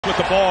with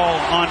the ball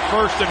on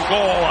 1st and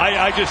goal.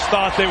 I just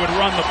thought they would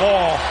run the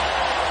ball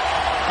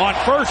on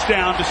 1st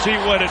down to see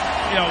what it,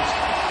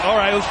 all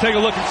right, let's take a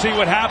look and see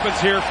what happens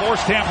here.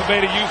 Force Tampa Bay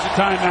to use the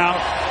timeout.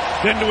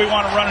 Then do we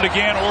want to run it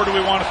again, or do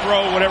we want to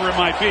throw, whatever it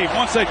might be?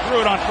 Once they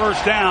threw it on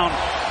 1st down,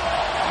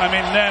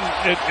 then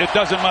it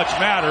doesn't much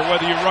matter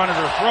whether you run it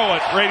or throw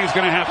it. Brady's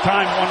going to have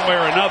time one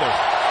way or another.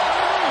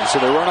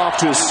 So they run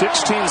off to 16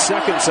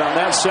 seconds on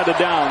that set of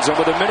downs. And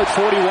with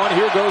 1:41,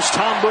 here goes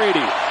Tom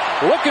Brady.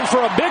 Looking for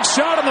a big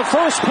shot on the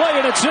first play,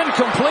 and it's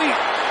incomplete.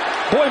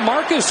 Boy,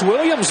 Marcus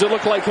Williams, it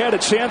looked like, had a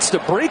chance to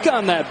break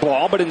on that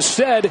ball, but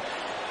instead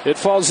it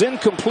falls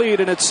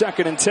incomplete, and it's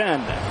 2nd and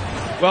 10.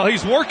 Well,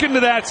 he's working to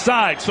that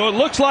side, so it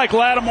looks like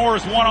Lattimore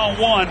is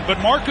one-on-one, but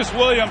Marcus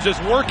Williams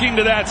is working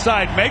to that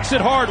side. Makes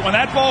it hard. When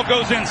that ball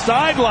goes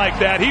inside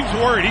like that, he was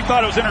worried. He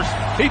thought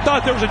he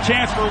thought there was a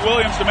chance for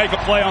Williams to make a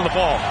play on the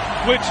ball,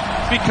 which,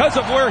 because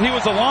of where he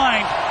was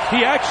aligned,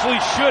 he actually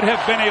should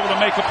have been able to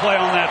make a play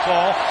on that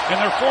ball, and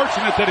they're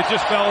fortunate that it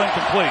just fell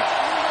incomplete.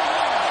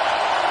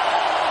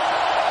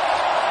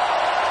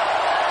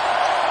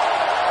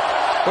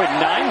 Wait,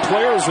 9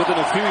 players within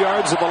a few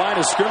yards of the line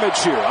of scrimmage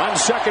here on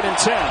 2nd and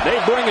 10. They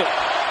bring it.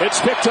 It's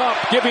picked up,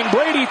 giving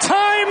Brady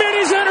time, and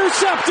he's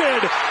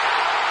intercepted.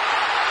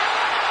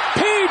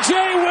 P.J.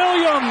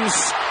 Williams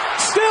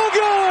still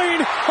going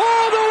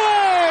all the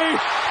way.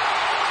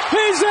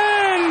 He's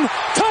in.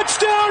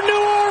 Touchdown, New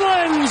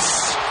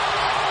Orleans.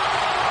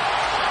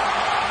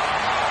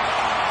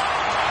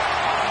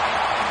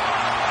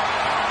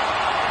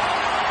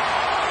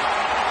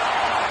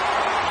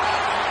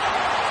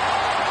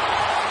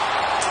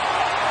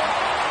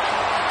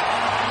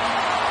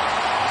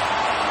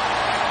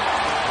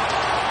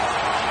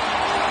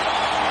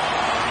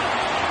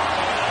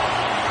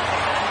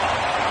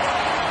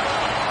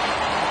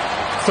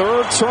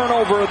 Third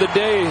turnover of the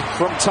day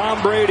from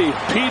Tom Brady.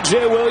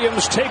 P.J.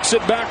 Williams takes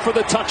it back for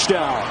the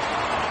touchdown.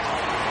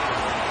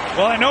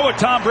 Well, I know what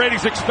Tom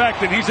Brady's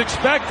expecting. He's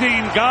expecting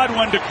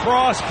Godwin to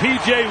cross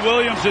P.J.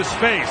 Williams'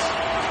 face.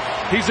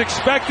 He's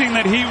expecting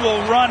that he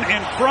will run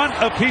in front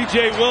of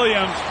P.J.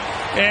 Williams,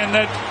 and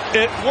that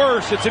at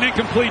worst, it's an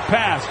incomplete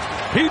pass.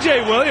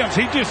 P.J. Williams,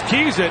 he just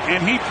keys it,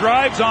 and he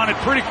drives on it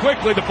pretty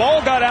quickly. The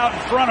ball got out in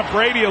front of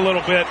Brady a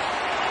little bit.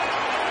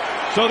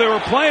 So they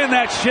were playing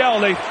that shell.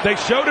 They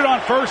showed it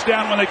on 1st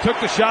down when they took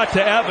the shot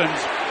to Evans,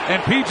 and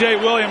P.J.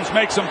 Williams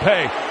makes them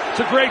pay. It's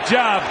a great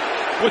job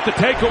with the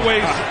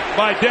takeaways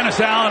by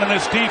Dennis Allen and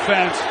this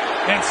defense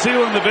and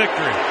sealing the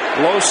victory.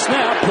 Low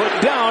snap,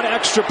 put down,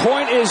 extra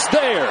point is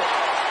there.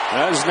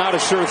 That is not a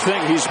sure thing.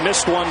 He's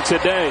missed one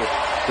today.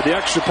 But the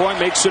extra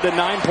point makes it a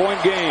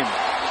 9-point game.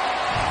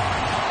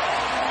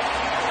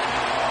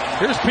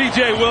 Here's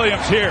P.J.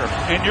 Williams here,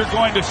 and you're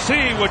going to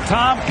see what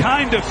Tom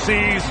kind of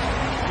sees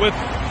with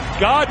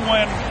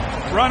Godwin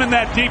running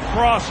that deep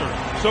crosser.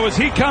 So as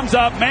he comes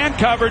up, man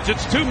coverage,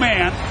 it's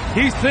 2-man.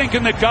 He's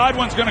thinking that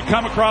Godwin's going to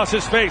come across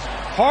his face.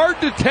 Hard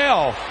to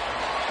tell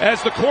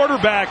as the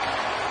quarterback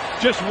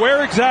just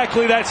where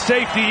exactly that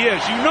safety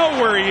is. You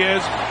know where he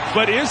is,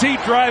 but is he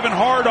driving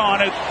hard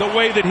on it the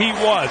way that he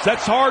was?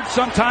 That's hard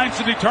sometimes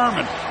to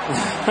determine.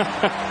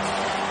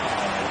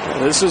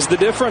 This is the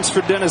difference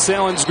for Dennis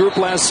Allen's group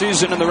last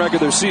season in the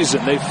regular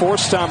season. They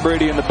forced Tom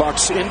Brady and the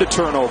Bucs into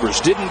turnovers.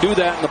 Didn't do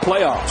that in the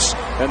playoffs,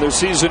 and their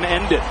season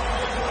ended.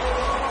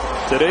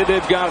 Today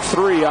they've got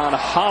 3 on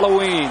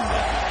Halloween.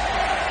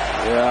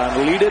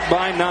 And lead it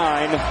by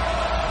 9.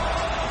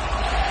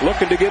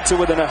 Looking to get to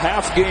within a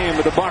half game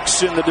of the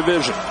Bucs in the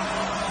division.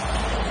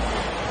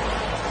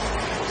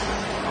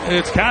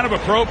 It's kind of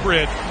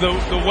appropriate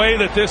the way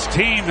that this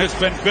team has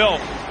been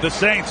built, the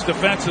Saints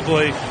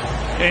defensively.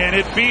 And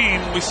it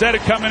being, we said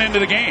it coming into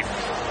the game,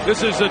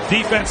 this is a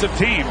defensive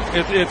team.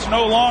 It's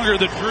no longer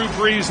the Drew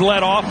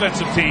Brees-led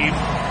offensive team.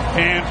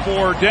 And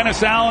for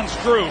Dennis Allen's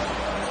group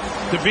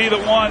to be the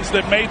ones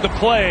that made the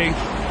play,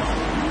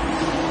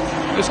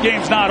 this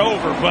game's not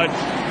over. But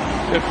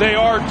if they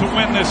are to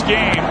win this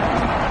game,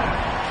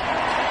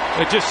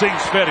 it just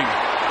seems fitting.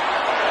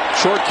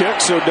 Short kick,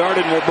 so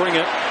Darden will bring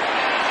it.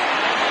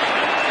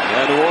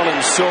 And New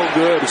Orleans so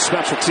good.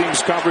 Special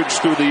teams coverage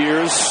through the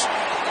years.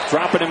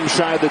 Dropping him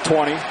shy of the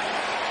 20.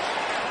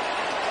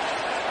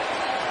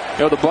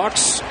 The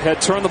Bucs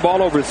had turned the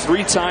ball over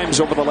 3 times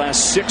over the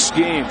last 6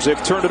 games.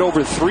 They've turned it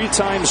over 3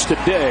 times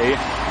today.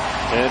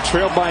 And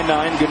trailed by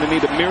 9. Going to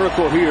need a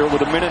miracle here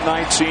with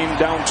 1:19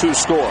 down 2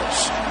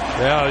 scores.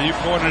 Yeah, you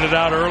pointed it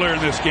out earlier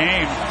in this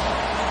game.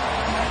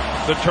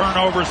 The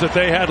turnovers that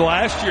they had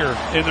last year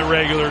in the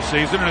regular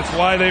season. And it's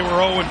why they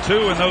were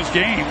 0-2 in those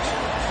games.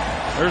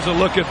 There's a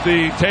look at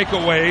the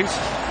takeaways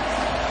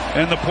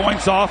and the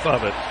points off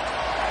of it.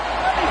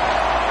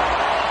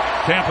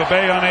 Tampa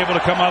Bay unable to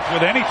come up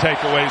with any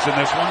takeaways in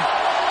this one.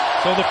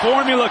 So the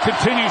formula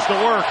continues to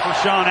work for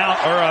Sean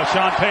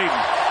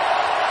Payton.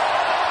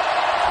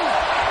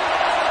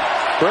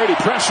 Brady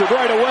pressured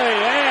right away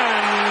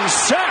and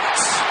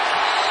sacked.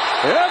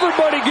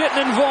 Everybody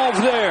getting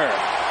involved there.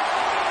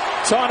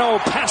 Tano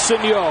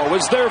Passigno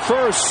was there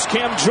first.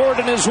 Cam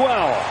Jordan as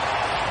well.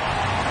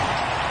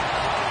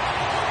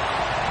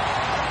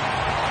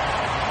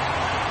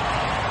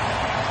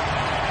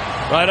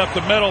 Right up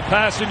the middle,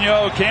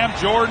 Passanio, Cam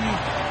Jordan,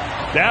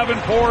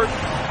 Davenport.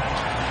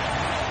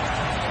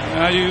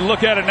 You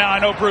look at it now, I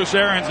know Bruce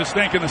Arians is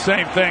thinking the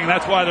same thing.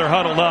 That's why they're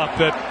huddled up.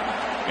 That,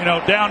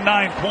 down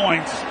 9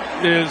 points.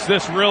 Is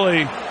this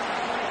really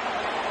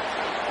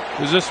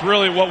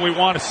what we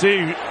want to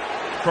see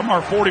from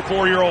our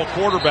 44-year-old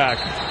quarterback?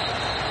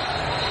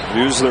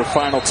 Use their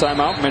final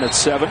timeout, minute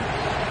 7.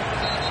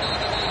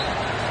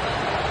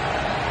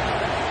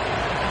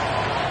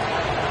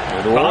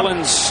 New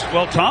Orleans.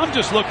 Well, Tom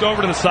just looked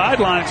over to the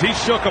sidelines. He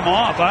shook them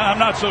off. I'm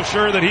not so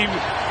sure that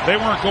they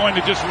weren't going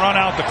to just run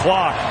out the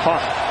clock.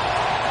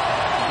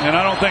 And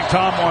I don't think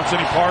Tom wants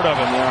any part of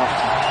it. Yeah.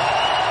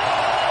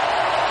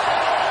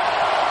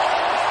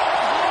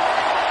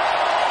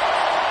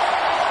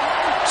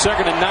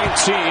 Second and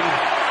 19.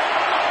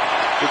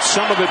 Get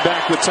some of it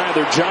back with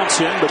Tyler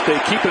Johnson, but they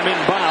keep him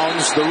in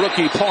bounds. The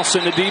rookie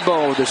Paulson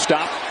Adebo to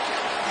stop.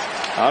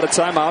 Out of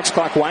timeouts.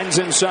 Clock winds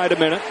inside a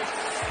minute.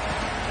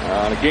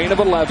 On a gain of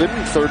 11.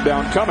 Third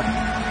down coming.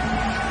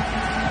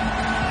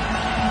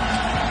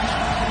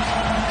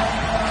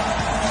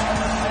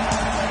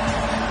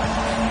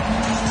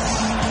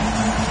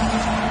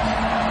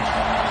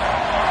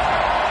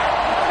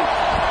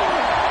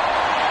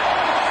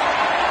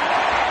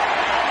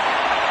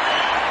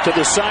 To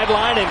the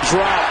sideline and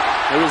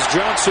drop. It was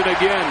Johnson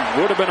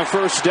again. Would have been a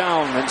first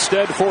down.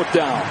 Instead, fourth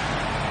down.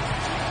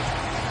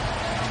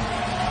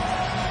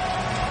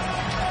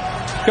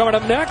 Coming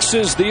up next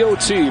is the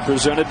OT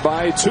presented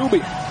by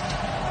Tubi.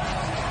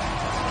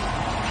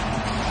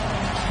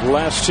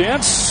 Last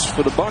chance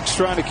for the Bucs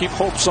trying to keep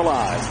hopes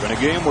alive in a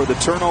game where the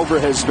turnover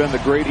has been the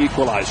great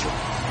equalizer.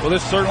 Well,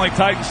 this certainly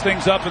tightens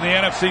things up in the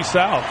NFC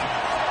South.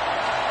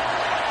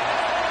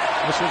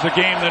 This was a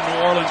game that New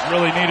Orleans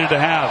really needed to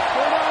have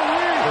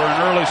for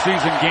an early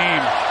season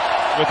game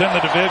within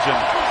the division.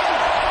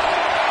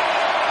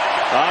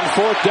 On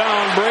fourth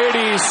down,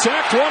 Brady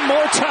sacked one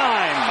more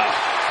time.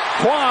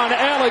 Quan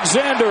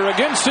Alexander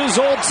against his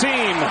old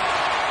team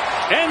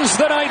ends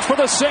the night for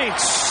the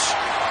Saints.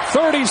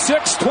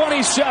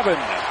 36-27.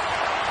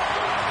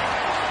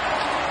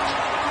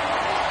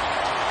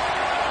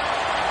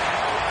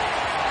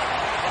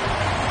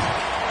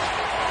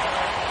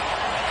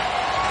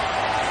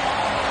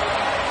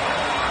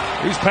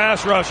 These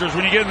pass rushers,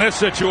 when you get in this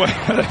situation,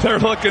 they're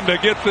looking to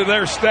get to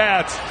their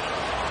stats.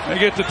 They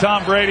get to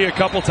Tom Brady a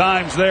couple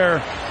times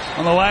there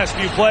on the last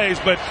few plays.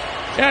 But,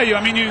 yeah, you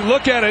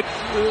look at it,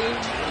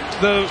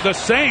 the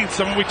Saints,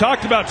 we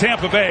talked about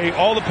Tampa Bay,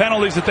 all the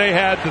penalties that they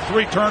had, the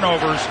 3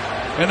 turnovers,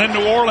 and then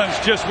New Orleans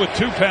just with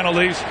 2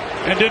 penalties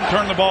and didn't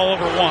turn the ball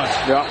over once.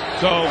 Yeah.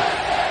 So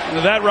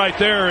that right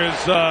there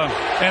is,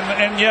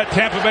 and yet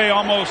Tampa Bay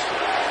almost,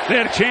 they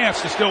had a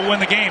chance to still win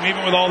the game,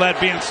 even with all that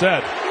being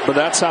said. But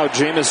that's how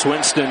Jameis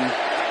Winston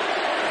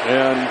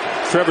and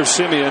Trevor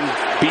Siemian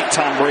beat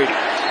Tom Brady.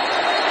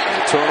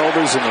 The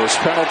turnovers and those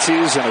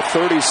penalties, and a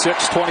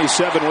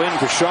 36-27 win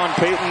for Sean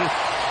Payton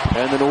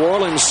and the New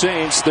Orleans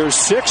Saints. Their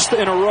 6th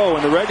in a row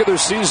in the regular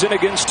season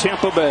against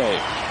Tampa Bay.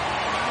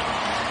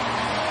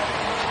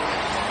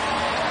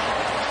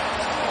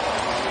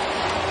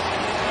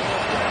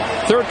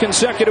 Third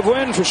consecutive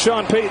win for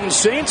Sean Payton's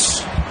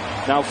Saints.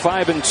 Now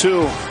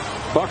 5-2.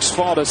 Bucs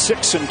fall to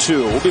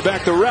 6-2. We'll be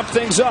back to wrap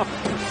things up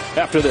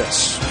after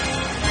this.